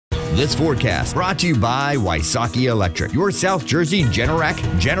this forecast brought to you by Wysocki Electric, your South Jersey Generac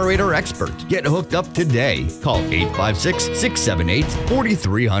generator expert. Get hooked up today. Call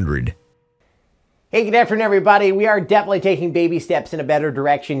 856-678-4300. Hey, good afternoon, everybody. We are definitely taking baby steps in a better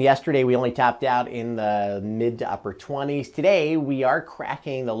direction. Yesterday, we only topped out in the mid to upper 20s. Today, we are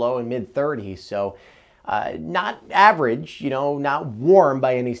cracking the low and mid 30s. So not average, not warm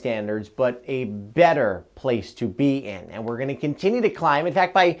by any standards, but a better place to be in. And we're going to continue to climb. In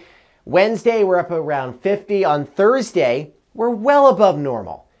fact, by Wednesday, we're up around 50. On Thursday, we're well above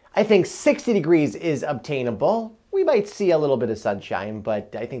normal. I think 60 degrees is obtainable. We might see a little bit of sunshine,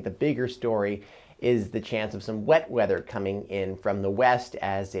 but I think the bigger story is the chance of some wet weather coming in from the west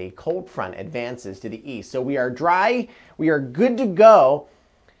as a cold front advances to the east. So we are dry. We are good to go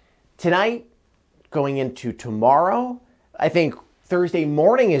tonight. Going into tomorrow, I think Thursday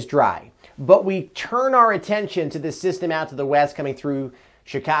morning is dry, but we turn our attention to this system out to the west coming through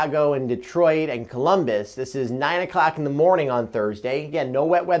Chicago and Detroit and Columbus. This is 9 o'clock in the morning on Thursday. Again, no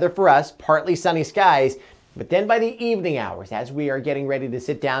wet weather for us, partly sunny skies, but then by the evening hours, as we are getting ready to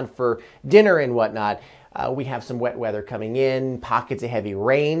sit down for dinner and whatnot, we have some wet weather coming in, pockets of heavy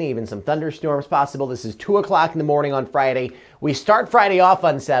rain, even some thunderstorms possible. This is 2 o'clock in the morning on Friday. We start Friday off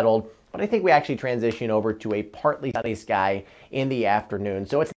unsettled, but I think we actually transition over to a partly sunny sky in the afternoon.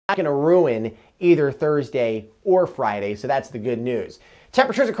 So it's not going to ruin either Thursday or Friday, so that's the good news.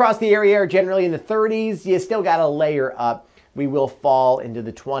 Temperatures across the area are generally in the 30s. You still got to layer up. We will fall into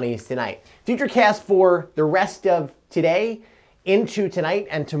the 20s tonight. Futurecast for the rest of today into tonight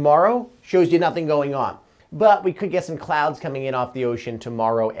and tomorrow shows you nothing going on. But we could get some clouds coming in off the ocean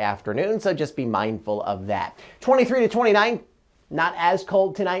tomorrow afternoon, so just be mindful of that. 23 to 29, not as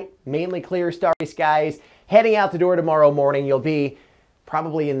cold tonight, mainly clear, starry skies. Heading out the door tomorrow morning, you'll be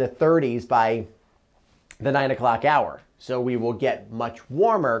probably in the 30s by the 9 o'clock hour. So we will get much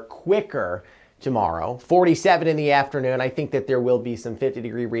warmer quicker tomorrow. 47 in the afternoon. I think that there will be some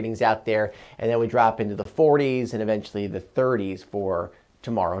 50-degree readings out there, and then we drop into the 40s and eventually the 30s for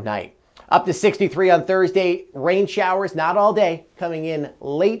tomorrow night. Up to 63 on Thursday. Rain showers, not all day, coming in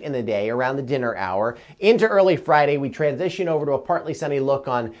late in the day around the dinner hour. Into early Friday, we transition over to a partly sunny look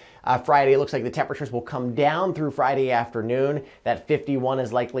on Friday. It looks like the temperatures will come down through Friday afternoon. That 51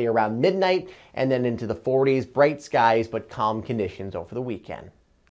 is likely around midnight, and then into the 40s. Bright skies, but calm conditions over the weekend.